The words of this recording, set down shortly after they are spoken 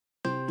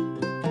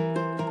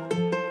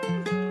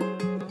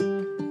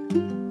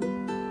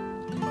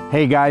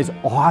Hey guys,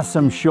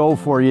 awesome show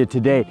for you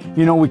today.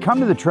 You know, we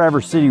come to the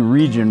Traverse City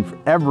region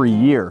every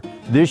year.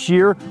 This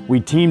year, we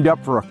teamed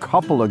up for a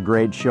couple of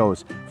great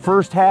shows.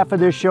 First half of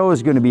this show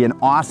is going to be an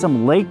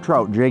awesome lake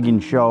trout jigging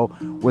show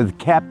with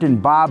Captain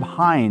Bob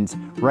Hines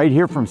right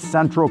here from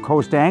Central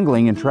Coast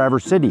Angling in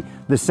Traverse City.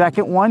 The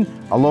second one,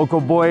 a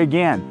local boy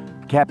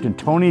again. Captain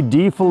Tony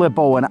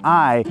DiFilippo and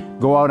I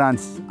go out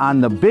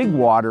on the big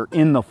water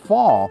in the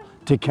fall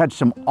to catch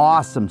some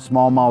awesome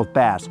smallmouth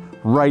bass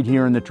right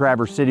here in the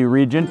Traverse City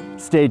region.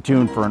 Stay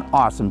tuned for an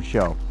awesome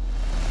show.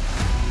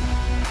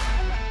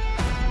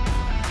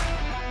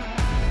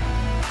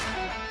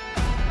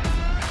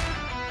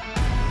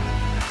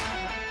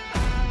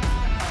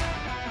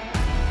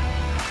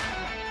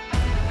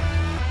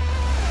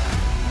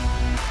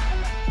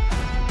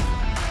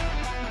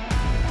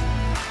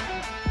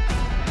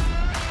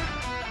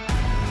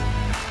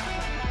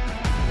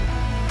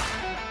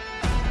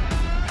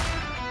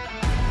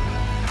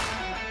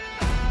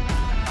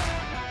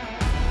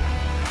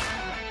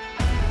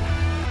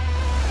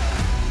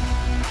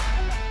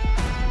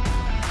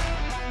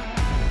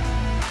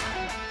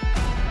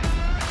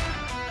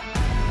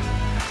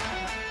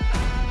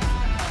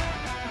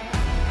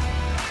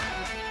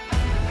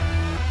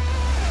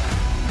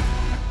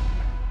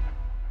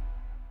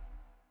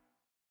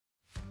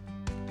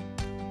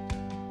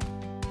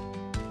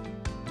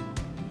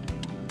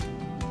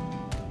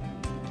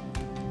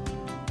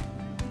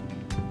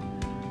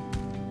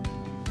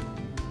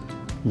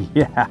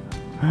 Yeah,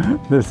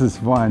 this is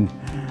fun.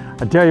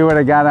 I'll tell you what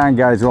I got on,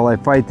 guys, while I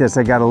fight this.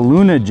 I got a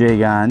Luna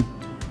jig on,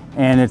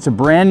 and it's a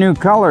brand new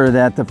color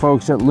that the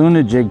folks at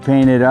Luna Jig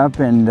painted up.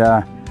 And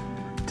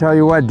tell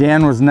you what,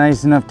 Dan was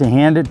nice enough to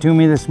hand it to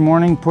me this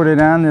morning, put it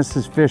on. This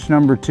is fish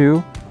number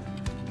 2.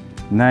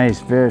 Nice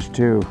fish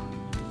too.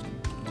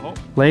 Oh,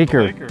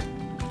 Laker.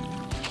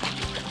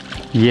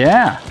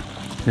 Yeah,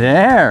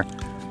 there.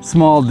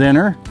 Small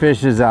dinner,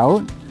 fish is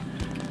out.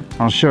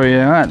 I'll show you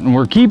that. And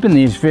we're keeping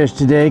these fish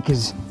today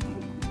because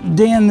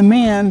Dan the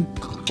man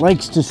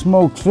likes to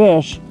smoke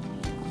fish.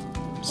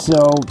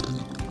 So,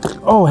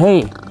 oh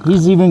hey,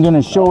 he's even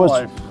gonna show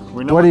us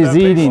what he's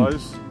eating.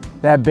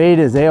 That bait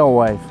is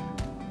alewife.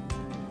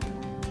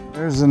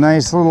 There's a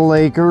nice little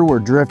laker. We're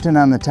drifting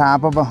on the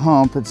top of a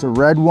hump. It's a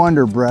Red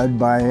Wonder bred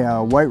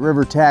by White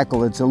River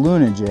Tackle. It's a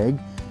Luna jig.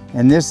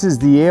 And this is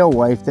the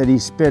alewife that he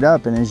spit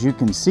up. And as you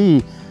can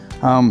see,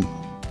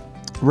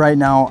 right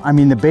now, I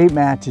mean, the bait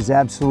match is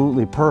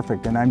absolutely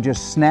perfect, and I'm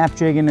just snap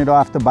jigging it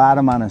off the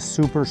bottom on a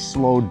super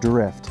slow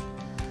drift.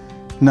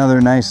 Another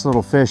nice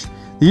little fish.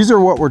 These are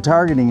what we're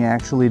targeting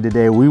actually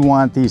today. We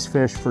want these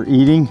fish for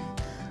eating.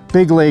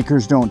 Big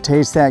lakers don't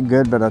taste that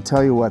good, but I'll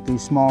tell you what,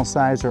 these small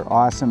size are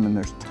awesome, and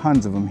there's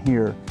tons of them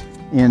here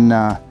in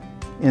the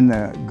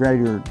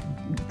greater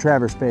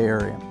Traverse Bay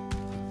area.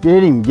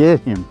 Get him,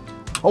 get him.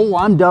 Oh,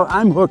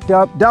 I'm hooked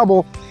up,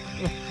 double.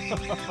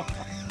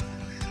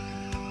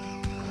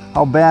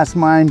 I'll bass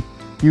mine,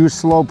 you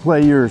slow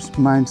play yours,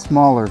 mine's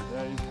smaller.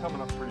 Yeah, he's coming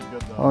up pretty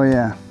good though. Oh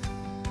yeah.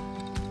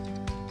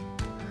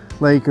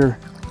 Laker,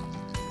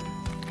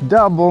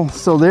 double,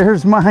 so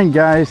there's mine,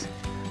 guys.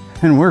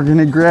 And we're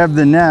gonna grab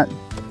the net.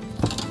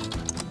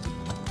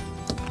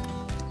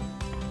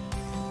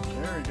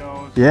 There he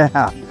goes.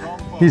 Yeah,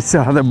 he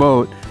saw the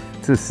boat.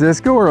 It's a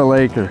Cisco or a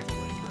Laker?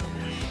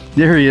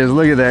 There he is,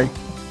 look at that.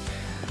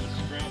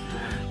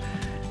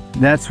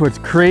 That's what's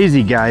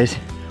crazy, guys.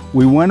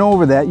 We went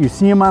over that. You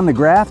see them on the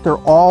graph? They're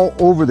all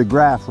over the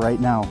graph right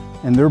now,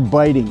 and they're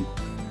biting.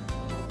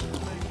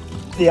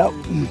 Yep.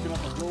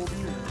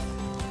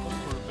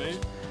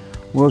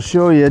 We'll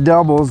show you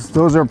doubles.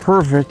 Those are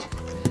perfect.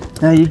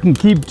 Now you can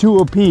keep 2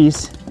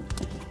 apiece,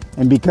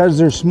 and because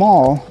they're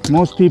small,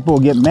 most people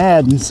get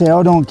mad and say,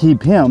 oh, don't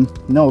keep him.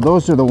 No,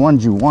 those are the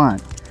ones you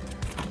want.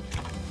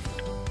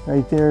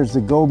 Right there's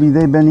the goby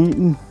they've been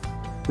eating.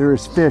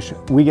 There's fish.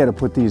 We got to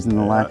put these in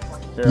the line.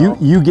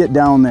 You get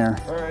down there.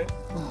 All right.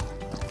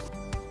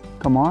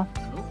 Come on.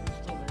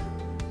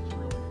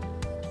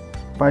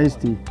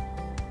 Feisty.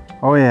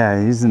 Oh yeah,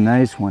 he's a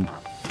nice one.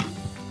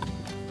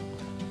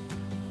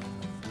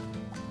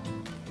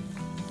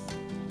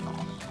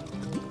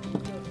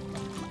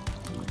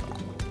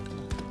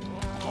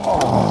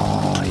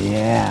 Oh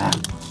yeah.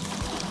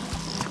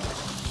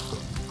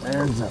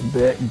 There's a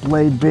big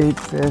blade bait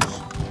fish.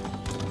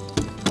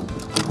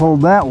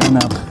 Hold that one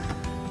up.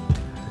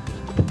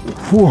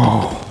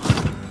 Whoa.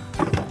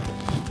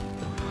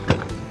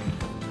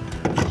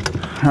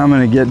 I'm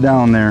gonna get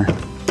down there.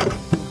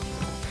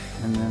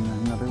 And then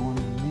another one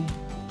with me.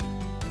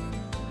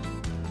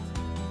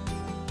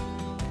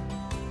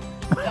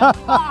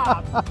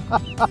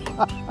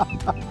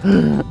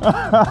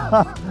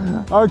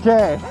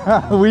 Okay,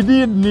 we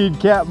did need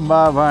Captain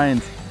Bob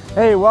Hines.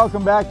 Hey,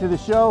 welcome back to the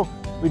show.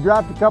 We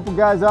dropped a couple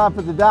guys off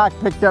at the dock,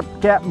 picked up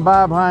Captain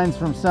Bob Hines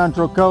from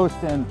Central Coast,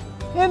 and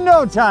in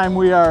no time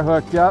we are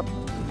hooked up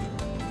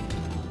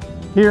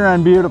here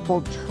on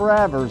beautiful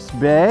Traverse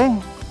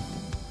Bay.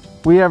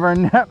 We have our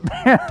net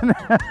man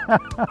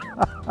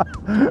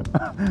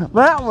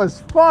That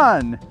was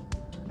fun.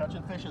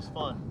 Catching fish is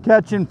fun.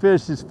 Catching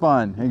fish is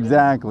fun,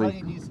 exactly.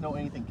 Nobody needs to know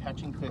anything.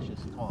 Catching fish is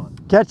fun.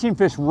 Catching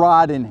fish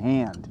rod in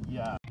hand.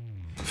 Yeah.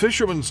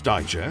 Fisherman's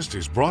Digest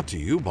is brought to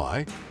you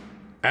by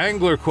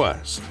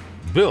Qwest,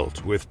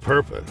 built with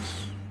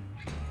purpose.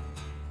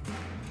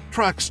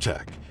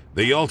 Traxstech,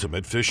 the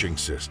ultimate fishing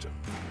system.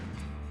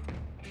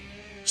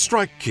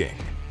 Strike King,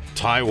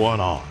 tie one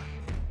on.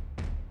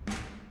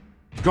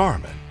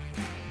 Garmin.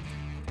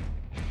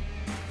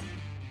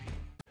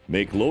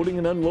 Make loading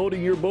and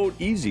unloading your boat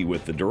easy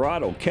with the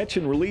Drotto Catch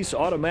and Release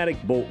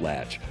Automatic Boat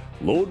Latch.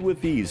 Load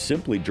with ease.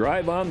 Simply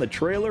drive on the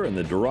trailer and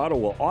the Drotto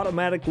will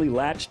automatically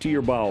latch to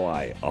your bow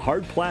eye. A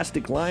hard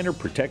plastic liner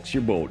protects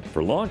your boat.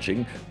 For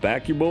launching,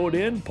 back your boat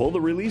in, pull the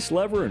release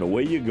lever, and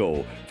away you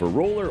go. For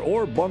roller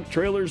or bunk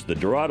trailers, the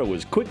Drotto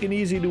is quick and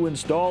easy to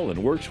install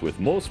and works with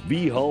most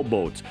V-hull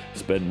boats.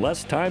 Spend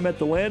less time at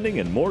the landing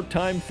and more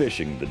time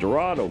fishing. The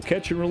Drotto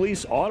Catch and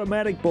Release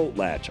Automatic Boat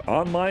Latch.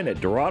 Online at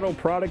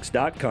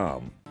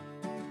DrottoProducts.com.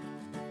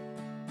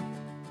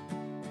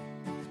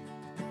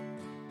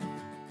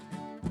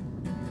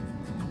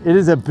 It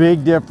is a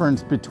big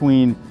difference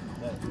between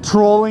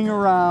trolling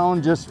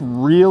around, just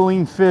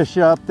reeling fish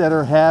up that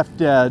are half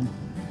dead.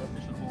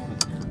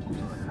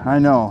 I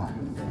know.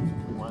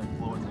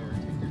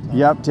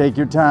 Yep, take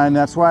your time.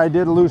 That's why I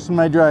did loosen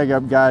my drag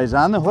up, guys.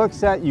 On the hook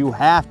set, you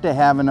have to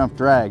have enough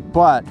drag,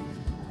 but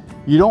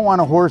you don't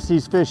want to horse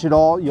these fish at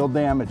all. You'll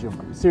damage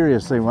them.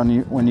 Seriously,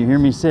 when you hear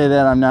me say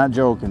that, I'm not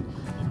joking.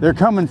 They're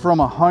coming from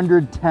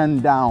 110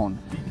 down.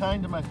 Be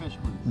kind to my fish,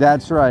 please.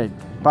 That's right.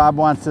 Bob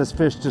wants this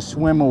fish to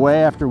swim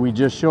away after we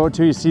just show it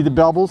to you. See the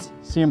bubbles?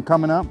 See them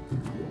coming up?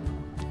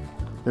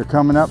 They're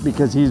coming up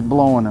because he's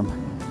blowing them.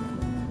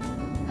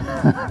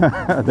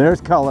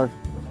 There's color.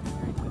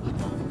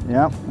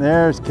 Yep,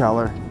 there's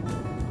color.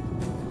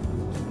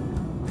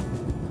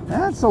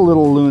 That's a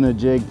little Luna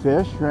jig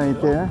fish right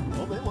there.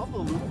 Oh, they love the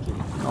Luna jig.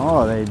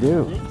 Oh, they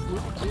do.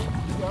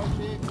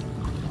 Jigs,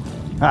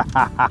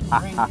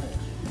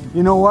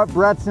 You know what?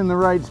 Brett's in the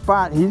right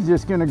spot. He's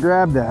just going to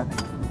grab that.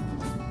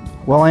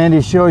 Well,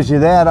 Andy shows you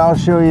that, I'll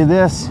show you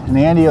this, and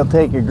Andy will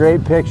take a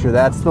great picture.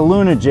 That's the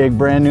Luna jig,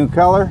 brand new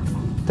color.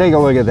 Take a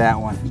look at that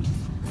one.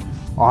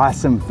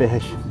 Awesome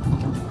fish.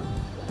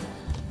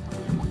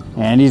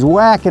 And he's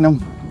whacking them.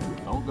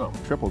 Don't go.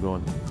 Triple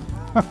going.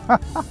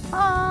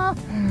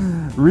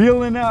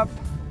 Reeling up,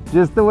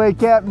 just the way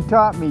Captain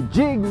taught me.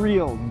 Jig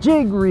reel,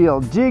 jig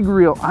reel, jig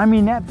reel. I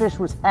mean, that fish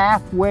was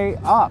halfway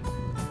up.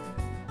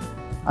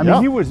 I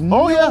mean, he was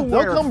nowhere. Oh yeah,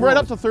 they'll come right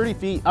up close. to 30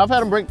 feet. I've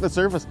had them break the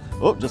surface.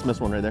 Oh, just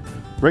missed one right there.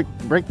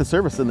 Break the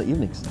surface in the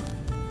evenings.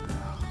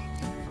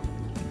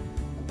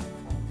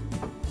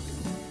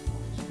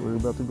 Just worry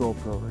about the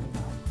GoPro right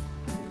now.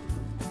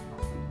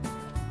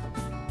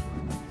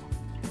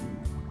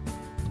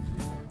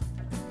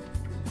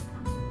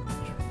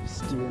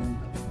 Steering,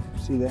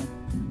 see that?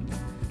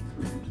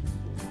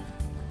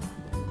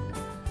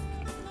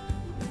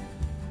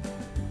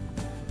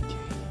 Okay,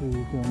 here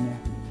you go now.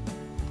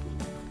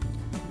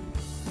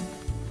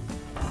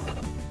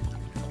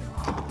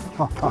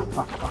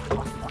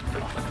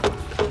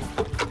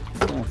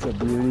 That's a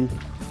beauty.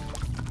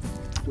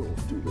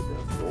 Don't do the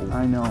devil.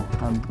 I know,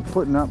 I'm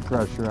putting up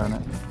pressure on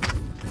it.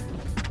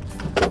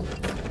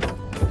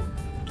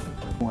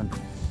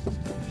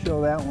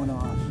 Show that one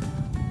off.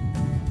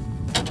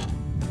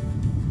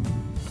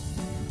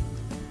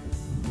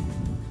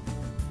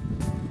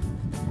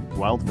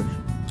 Wild fish.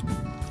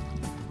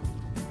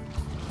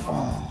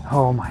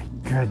 Oh my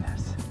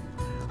goodness.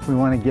 We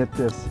want to get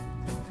this.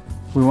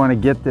 We want to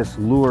get this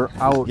lure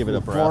out Give it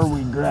a before breath.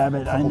 we grab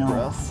it. I know.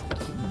 Breaths.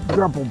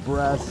 Couple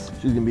breaths.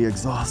 She's gonna be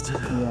exhausted.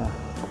 Yeah.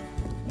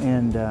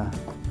 And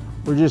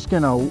we're just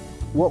gonna,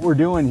 what we're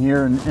doing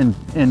here,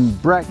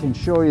 and Brett can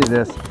show you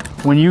this,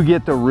 when you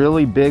get the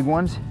really big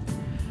ones,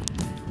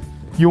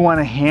 you want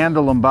to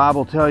handle them. Bob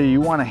will tell you,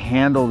 you want to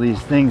handle these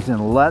things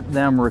and let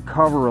them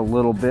recover a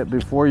little bit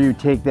before you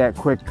take that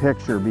quick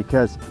picture,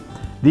 because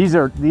these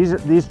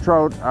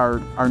trout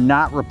are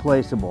not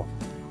replaceable.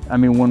 I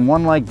mean, when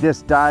one like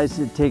this dies,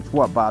 it takes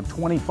what, Bob,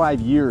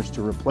 25 years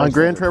to replace it. On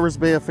Grand Traverse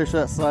Bay, a fish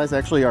that size,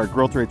 actually our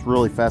growth rate's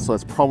really fast, so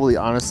that's probably,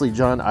 honestly,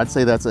 John, I'd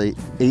say that's a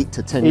 8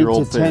 to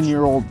 10-year-old fish. 8 to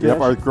 10-year-old fish.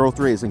 Yep, our growth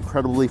rate is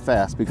incredibly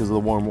fast because of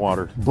the warm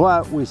water.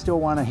 But we still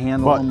want to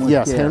handle them with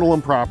yes, care. handle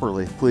them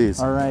properly,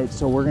 please. All right,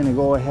 so we're gonna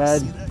go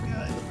ahead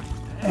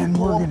and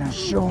we're gonna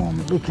show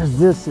them, because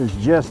this is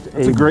just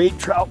It's a great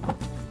trout.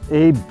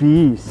 a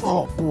beast.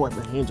 Oh boy,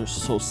 my hands are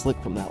so slick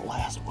from that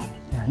last one.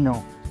 I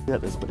know. Yeah,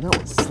 this, but that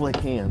was slick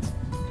hands.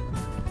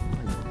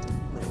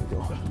 There we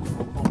go.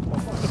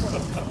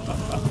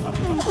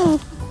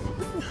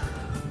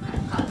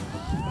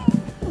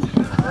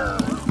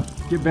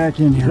 Get back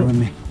in here with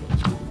me.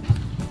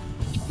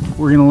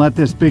 We're gonna let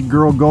this big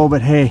girl go,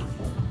 but hey,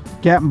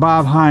 Captain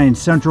Bob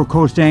Hines, Central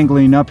Coast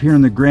Angling up here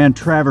in the Grand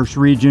Traverse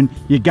region,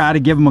 you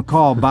gotta give him a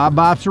call. Bob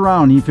bops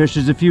around, he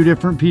fishes a few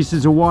different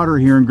pieces of water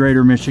here in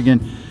Greater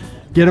Michigan.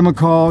 Get him a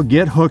call,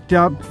 get hooked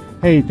up.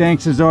 Hey,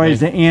 thanks as always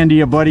to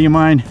Andy, a buddy of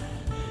mine.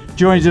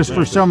 joins us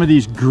for some of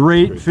these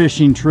great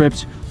fishing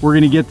trips. We're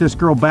gonna get this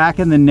girl back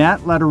in the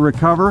net, let her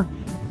recover.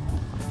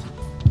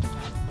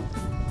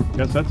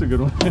 Guess that's a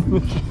good one.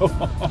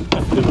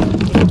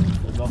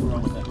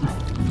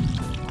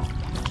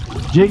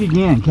 Jig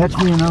again, catch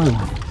me another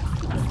one.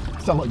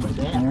 Sound like my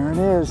dad. There it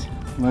is.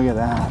 Look at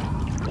that.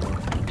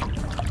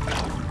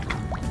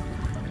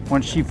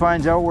 Once she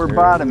finds out where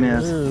bottom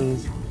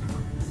is.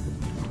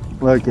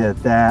 Look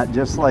at that,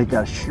 just like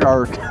a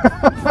shark.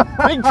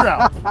 Big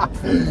trout.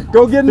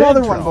 Go get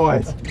another one,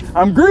 boys.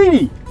 I'm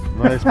greedy.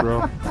 Nice,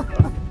 bro.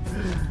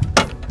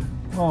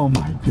 Oh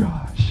my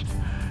gosh.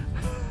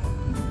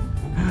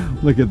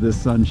 Look at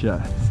this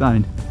sunshine.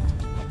 Sign.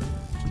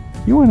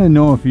 You want to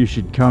know if you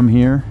should come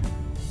here?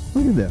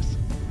 Look at this.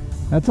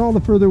 That's all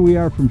the further we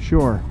are from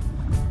shore.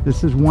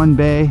 This is one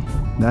bay.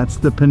 That's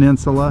the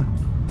peninsula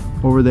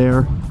over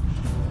there.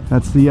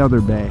 That's the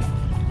other bay.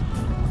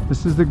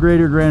 This is the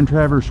greater Grand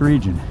Traverse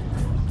region.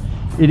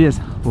 It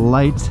is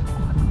lights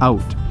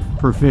out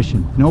for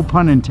fishing. No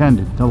pun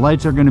intended. The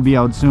lights are going to be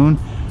out soon.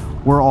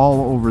 We're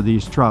all over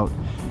these trout.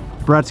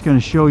 Brett's going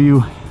to show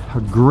you a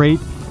great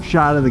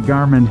shot of the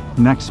Garmin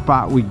next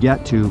spot we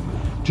get to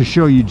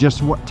show you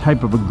just what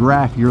type of a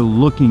graph you're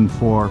looking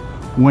for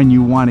when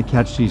you want to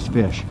catch these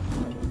fish.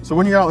 So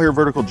when you're out here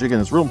vertical jigging,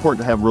 it's real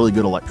important to have really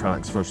good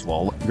electronics, first of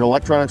all. Your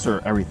electronics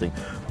are everything.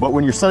 But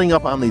when you're setting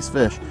up on these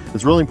fish,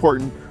 it's really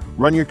important,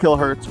 run your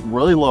kilohertz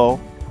really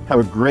low, have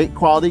a great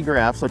quality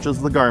graph, such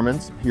as the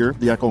Garmin's here,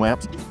 the Echo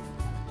Maps,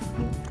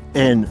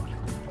 and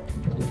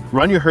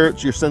run your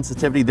hertz, your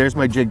sensitivity. There's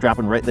my jig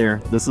dropping right there.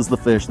 This is the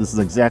fish. This is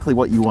exactly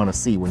what you want to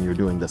see when you're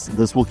doing this.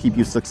 This will keep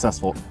you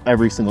successful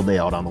every single day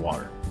out on the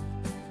water.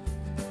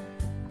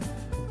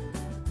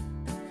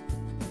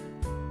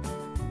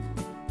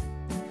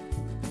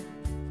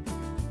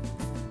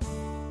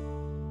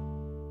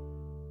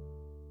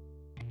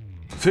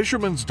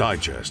 Fisherman's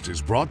Digest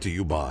is brought to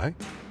you by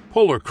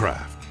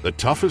Kraft, the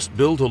toughest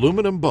built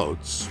aluminum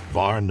boats,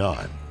 bar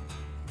none.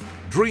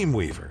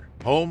 Dreamweaver,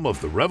 home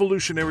of the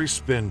revolutionary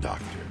spin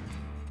doctor.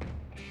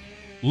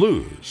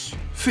 Lose,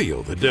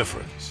 feel the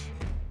difference.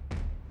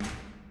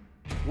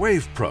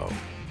 WavePro,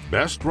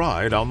 best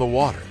ride on the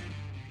water.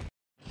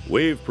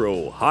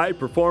 WavePro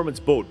high-performance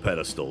boat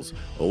pedestals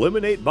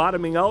eliminate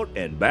bottoming out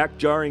and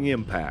back-jarring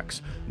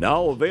impacts.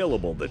 Now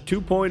available the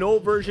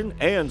 2.0 version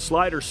and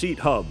slider seat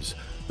hubs.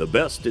 The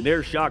best in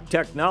air shock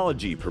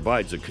technology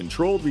provides a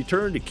controlled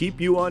return to keep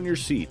you on your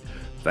seat.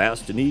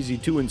 Fast and easy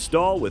to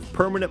install with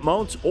permanent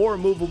mounts or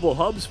movable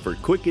hubs for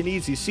quick and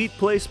easy seat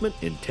placement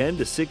in 10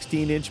 to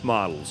 16-inch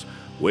models.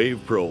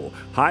 WavePro,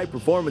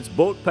 high-performance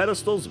boat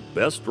pedestals,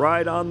 best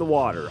ride on the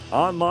water.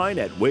 Online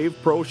at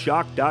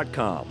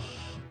waveproshock.com.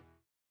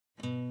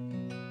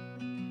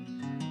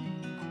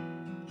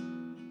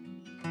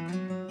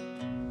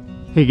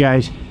 Hey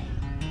guys,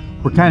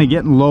 we're kind of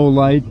getting low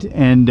light,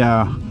 and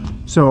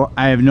so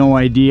I have no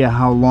idea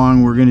how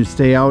long we're going to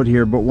stay out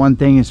here, but one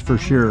thing is for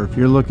sure, if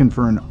you're looking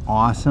for an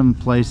awesome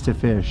place to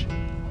fish,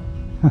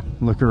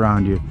 look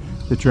around you.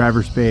 The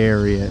Traverse Bay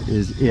area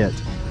is it.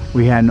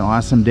 We had an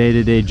awesome day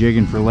today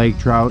jigging for lake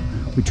trout.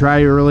 We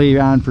tried early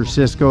on for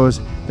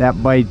Cisco's.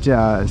 That bite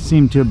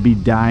seemed to be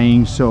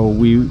dying, so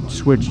we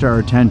switched our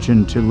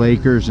attention to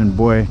Lakers, and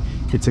boy,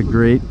 it's a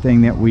great thing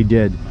that we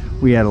did.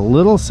 We had a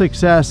little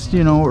success,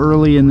 you know,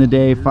 early in the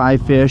day,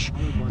 5 fish,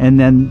 and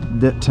then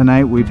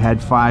tonight we've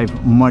had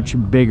 5 much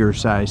bigger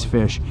size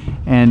fish.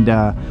 And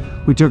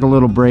we took a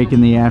little break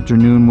in the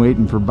afternoon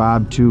waiting for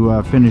Bob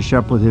to finish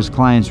up with his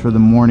clients for the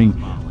morning.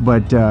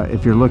 But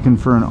if you're looking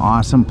for an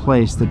awesome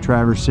place, the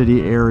Traverse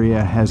City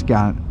area has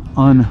got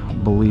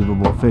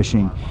unbelievable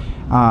fishing.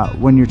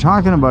 When you're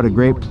talking about a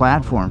great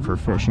platform for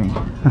fishing,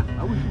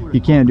 you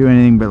can't do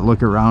anything but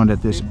look around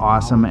at this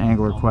awesome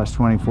Angler Qwest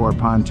 24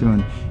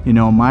 pontoon. You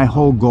know, my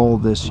whole goal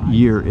this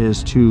year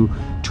is to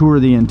tour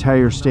the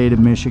entire state of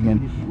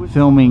Michigan,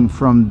 filming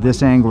from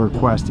this Angler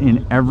Qwest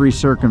in every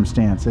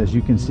circumstance. As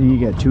you can see, you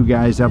got 2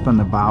 guys up on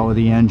the bow of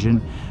the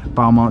engine.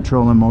 Bow mount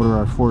trolling motor,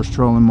 our forced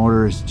trolling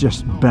motor has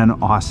just been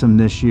awesome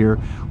this year.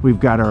 We've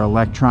got our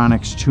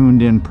electronics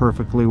tuned in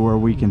perfectly where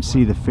we can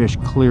see the fish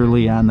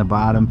clearly on the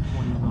bottom.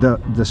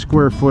 The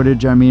square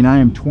footage, I mean, I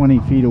am 20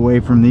 feet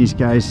away from these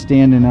guys,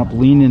 standing up,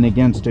 leaning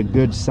against a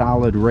good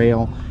solid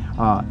rail.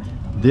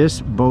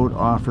 This boat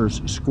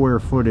offers square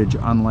footage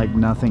unlike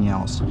nothing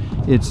else.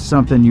 It's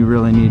something you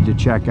really need to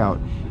check out.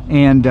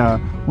 And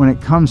when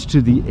it comes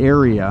to the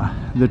area,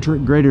 the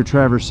greater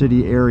Traverse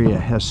City area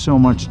has so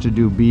much to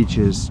do: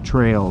 beaches,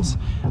 trails,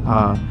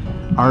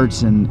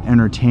 arts and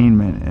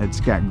entertainment.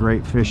 It's got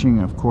great fishing,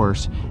 of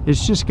course.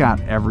 It's just got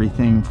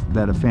everything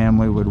that a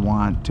family would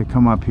want to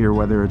come up here,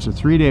 whether it's a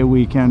 3-day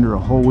weekend or a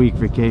whole week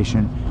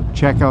vacation.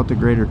 Check out the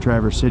greater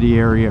Traverse City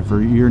area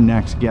for your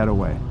next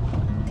getaway.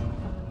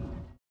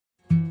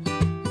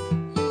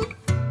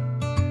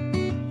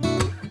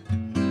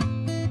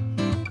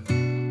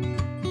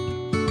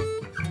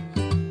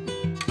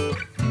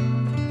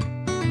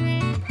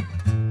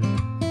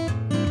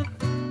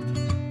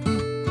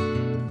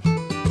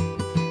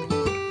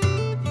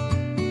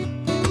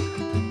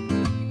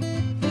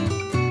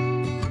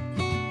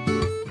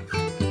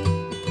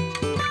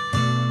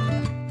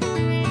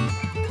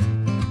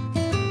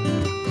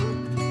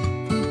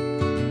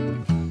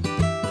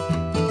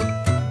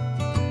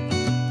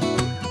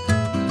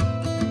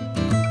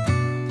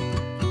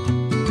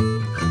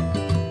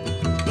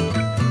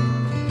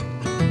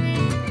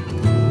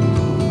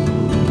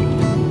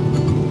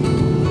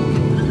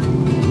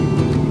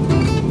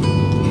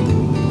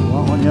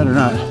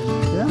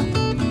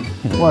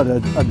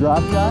 What, a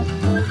drop shot?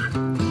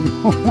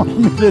 You want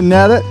me to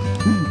net it?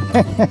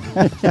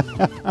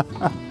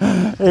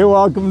 Hey,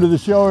 welcome to the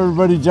show,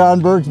 everybody. John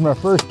Berg's my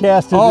first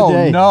cast of the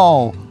day. Oh,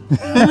 no.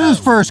 It is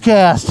first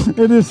cast.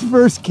 It is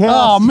first cast.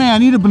 Oh,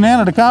 man, eat a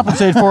banana to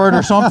compensate for it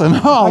or something.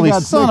 Holy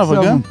son of a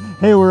gun.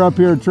 Hey, we're up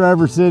here at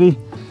Traverse City.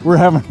 We're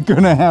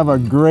gonna have a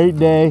great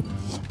day.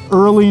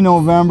 Early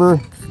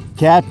November.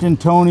 Captain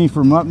Tony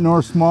from Up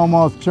North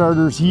Smallmouth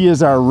Charters. He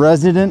is our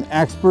resident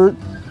expert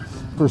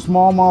for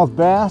smallmouth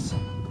bass.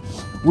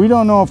 We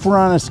don't know if we're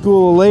on a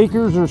school of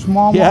Lakers or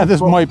smallmouth. Yeah,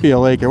 this might be a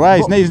Laker.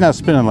 Well, he's not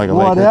spinning like a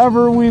Laker.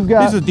 Whatever we've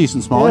got. He's a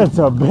decent smallie. It's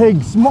a big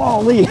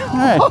smallie.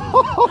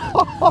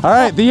 All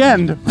right, the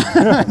end.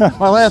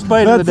 My last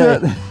bite of the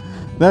day.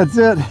 That's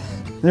it.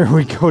 There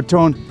we go,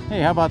 Tone.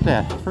 Hey, how about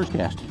that? First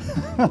cast.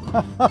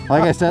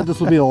 Like I said,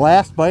 this will be the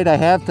last bite I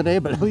have today,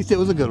 but at least it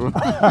was a good one.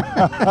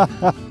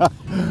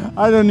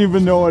 I don't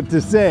even know what to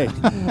say.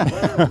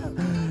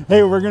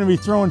 Hey, we're going to be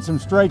throwing some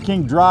Strike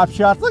King drop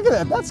shots. Look at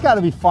that. That's got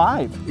to be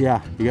 5.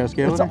 Yeah, you got a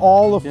scale? It's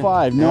all of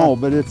 5. Yeah. No,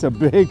 but it's a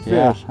big fish.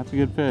 Yeah, that's a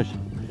good fish.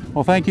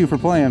 Well, thank you for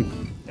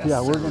playing. Yes, yeah,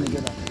 we're going to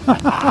get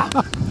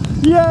up.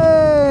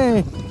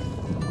 Yay!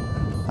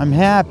 I'm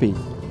happy.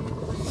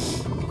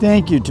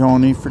 Thank you,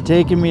 Tony, for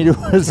taking me to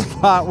a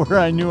spot where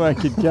I knew I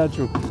could catch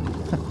him.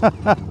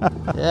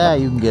 Yeah,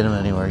 you can get him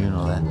anywhere, you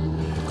know that.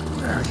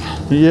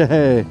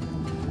 Yay.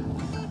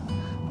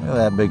 Look at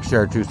that big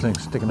chartreuse thing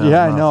sticking out.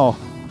 Yeah, I know.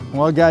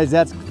 Well, guys,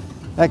 that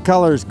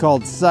color is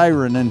called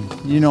siren, and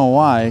you know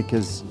why,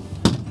 because,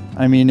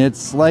 I mean,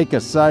 it's like a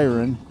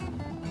siren.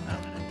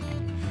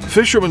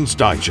 Fisherman's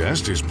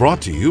Digest is brought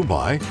to you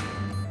by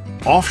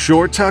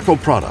Offshore Tackle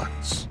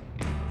Products,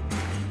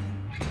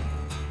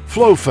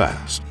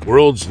 Flo-Fast,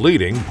 world's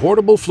leading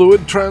portable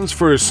fluid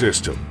transfer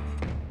system,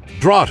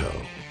 Drotto,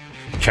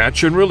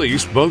 catch and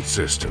release boat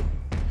system.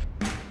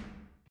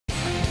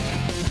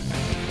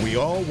 We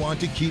all want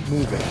to keep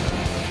moving,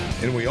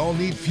 and we all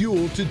need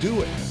fuel to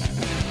do it.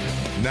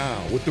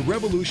 Now, with the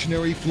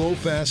revolutionary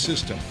Flo-Fast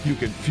system, you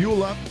can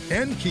fuel up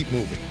and keep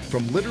moving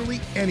from literally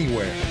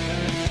anywhere.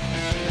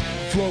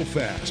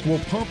 Flo-Fast will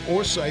pump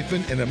or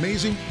siphon an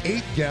amazing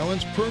 8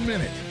 gallons per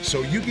minute,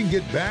 so you can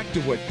get back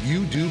to what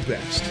you do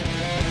best.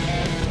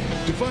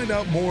 To find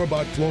out more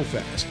about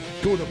Flo-Fast,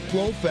 go to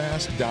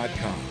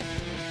flofast.com.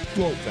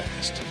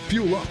 Flo-Fast.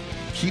 Fuel up.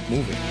 Keep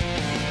moving.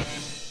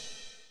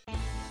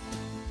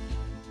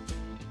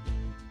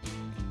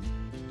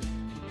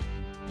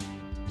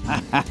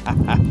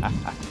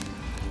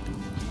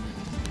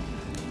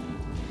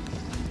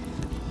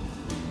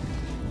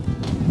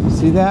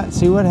 See that?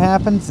 See what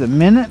happens the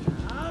minute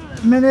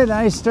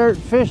I start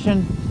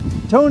fishing,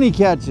 Tony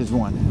catches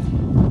one.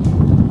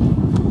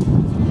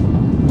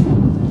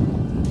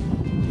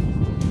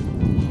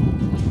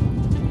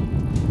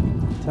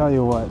 Tell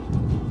you what,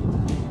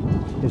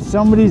 if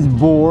somebody's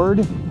bored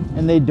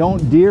and they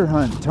don't deer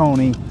hunt,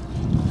 Tony,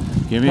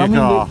 give me a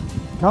call.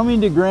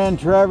 Coming to Grand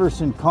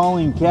Traverse and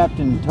calling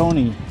Captain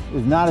Tony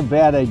is not a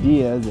bad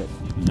idea, is it?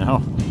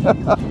 No.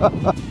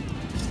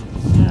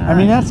 I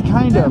mean, that's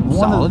kind of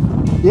solid.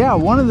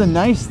 One of the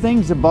nice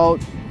things about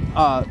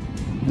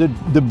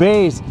the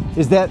bays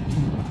is that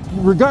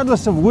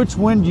regardless of which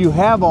wind you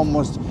have,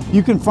 almost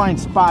you can find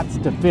spots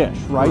to fish,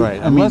 right? Right.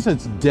 Unless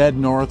it's dead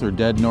north or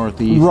dead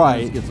northeast,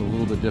 right? It gets a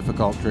little bit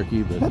difficult,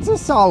 tricky, but that's a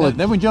solid.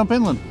 Then we jump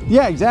inland.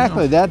 Yeah,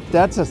 exactly. You know.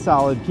 That's a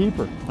solid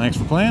keeper. Thanks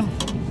for playing.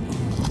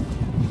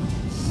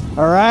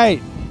 All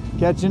right,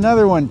 catch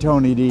another one,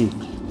 Tony D.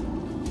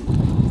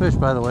 Fish,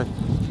 by the way.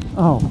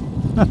 Oh.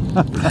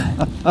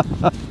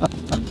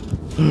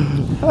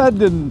 That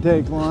didn't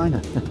take long.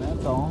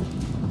 That's all.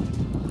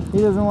 He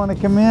doesn't want to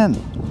come in.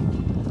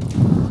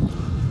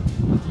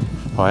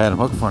 Oh, I had him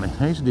hooked funny.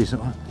 He's a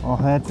decent one. Oh,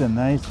 that's a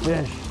nice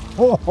fish.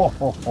 Oh, ho,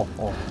 ho, ho,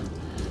 ho.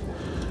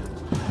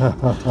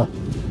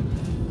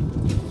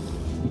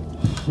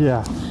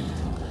 Yeah.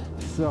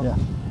 So. Yeah.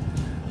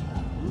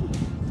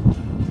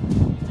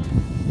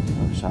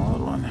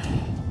 Solid one.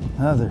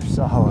 Another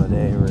solid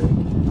A-rig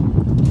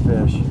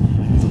fish.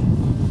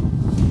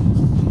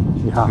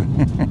 Yeah.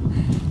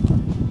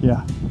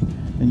 Yeah.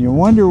 And you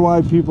wonder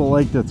why people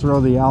like to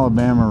throw the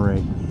Alabama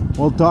rig.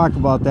 We'll talk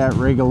about that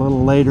rig a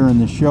little later in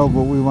the show,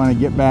 but we want to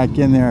get back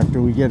in there after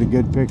we get a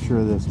good picture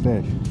of this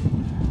fish.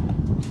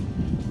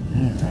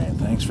 All right.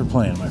 Thanks for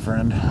playing, my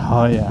friend.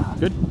 Oh, yeah.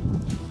 Good?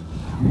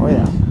 Oh,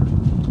 yeah.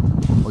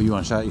 Oh, you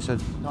want a shot, you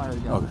said? No, I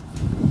already got okay.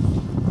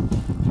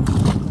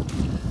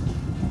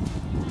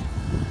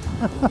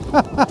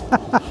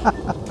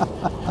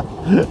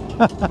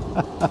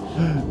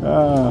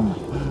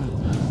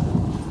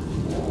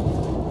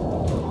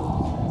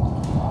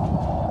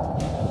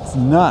 It's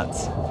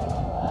nuts.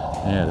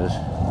 Yeah, it is.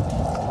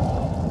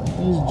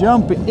 He's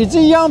jumping. It's a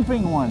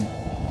yumping one.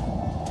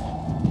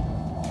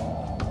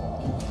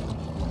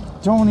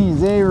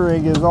 Tony's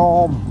A-rig is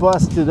all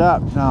busted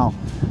up now.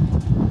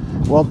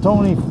 Well,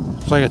 Tony...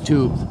 It's like a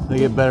tube. They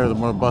get better the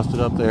more busted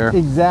up they are.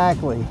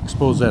 Exactly.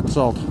 Expose that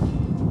salt.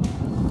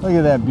 Look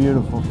at that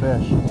beautiful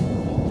fish.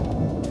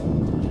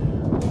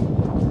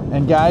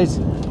 And guys,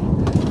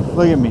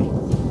 look at me.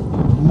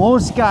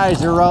 most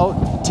guys are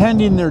out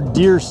tending their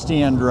deer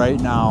stand right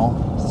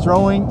now,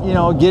 throwing, you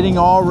know, getting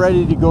all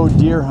ready to go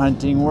deer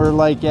hunting. We're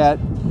like at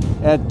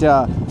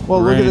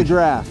well, look at the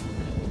graph.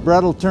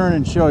 Brett will turn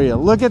and show you.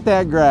 Look at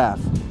that graph.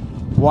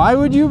 Why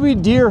would you be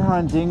deer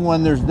hunting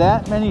when there's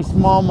that many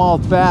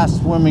smallmouth bass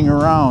swimming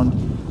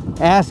around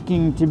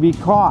asking to be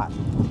caught?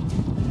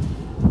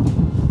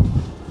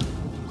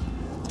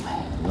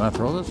 You want to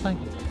throw this thing?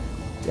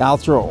 Yeah, I'll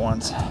throw it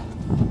once.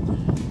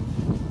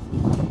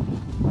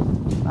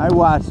 I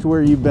watched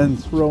where you've been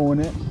throwing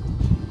it.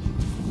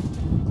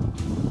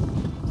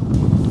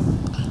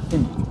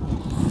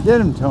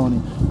 Get him,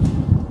 Tony.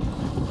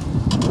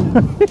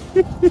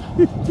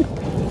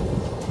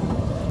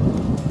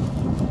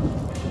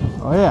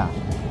 Oh yeah.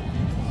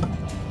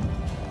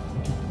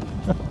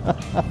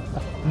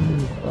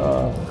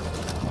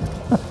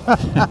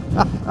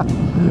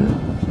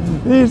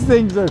 These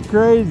things are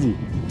crazy.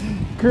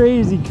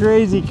 Crazy,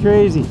 crazy,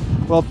 crazy.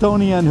 Well,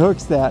 Tony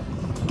unhooks that.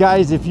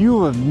 Guys, if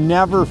you have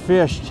never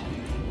fished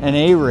an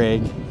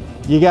A-rig,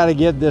 you got to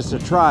give this a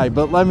try.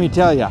 But let me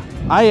tell you,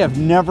 I have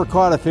never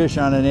caught a fish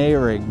on an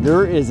A-rig.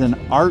 There is an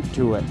art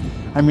to it.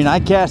 I mean, I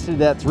casted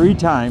that 3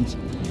 times,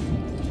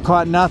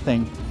 caught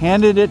nothing,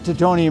 handed it to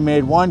Tony and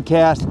made 1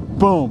 cast,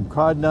 boom,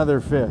 caught another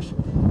fish.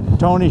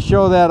 Tony,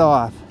 show that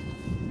off.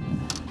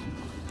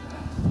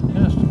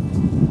 Yes,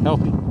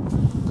 healthy.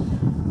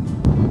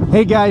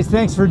 Hey guys,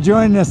 thanks for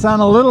joining us on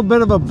a little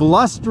bit of a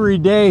blustery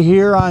day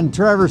here on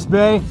Traverse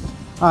Bay,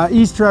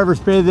 East Traverse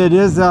Bay that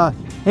is.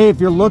 Hey,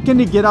 if you're looking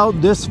to get out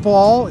this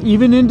fall,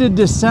 even into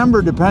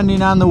December,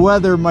 depending on the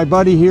weather, my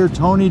buddy here,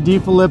 Tony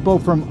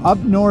DiFilippo from Up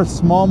North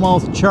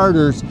Smallmouth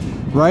Charters,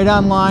 right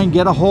online,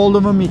 get a hold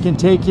of him, he can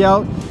take you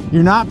out.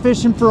 You're not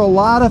fishing for a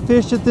lot of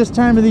fish at this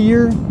time of the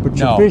year, but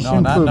you're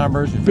fishing not for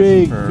numbers, you're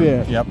big fishing for,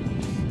 fish. Yep.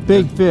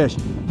 Big fish.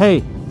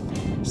 Hey,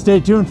 stay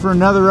tuned for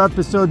another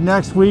episode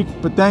next week,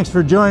 but thanks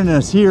for joining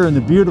us here in the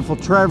beautiful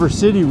Traverse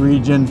City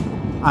region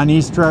on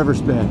East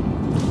Traverse Bay.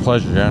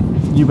 Pleasure,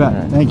 John. You bet.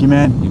 Right. Thank you,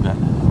 man. You bet.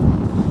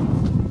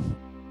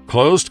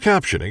 Closed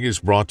captioning is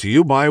brought to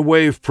you by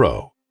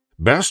WavePro.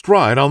 Best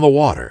ride on the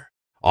water.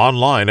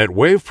 Online at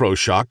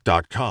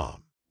waveproshock.com.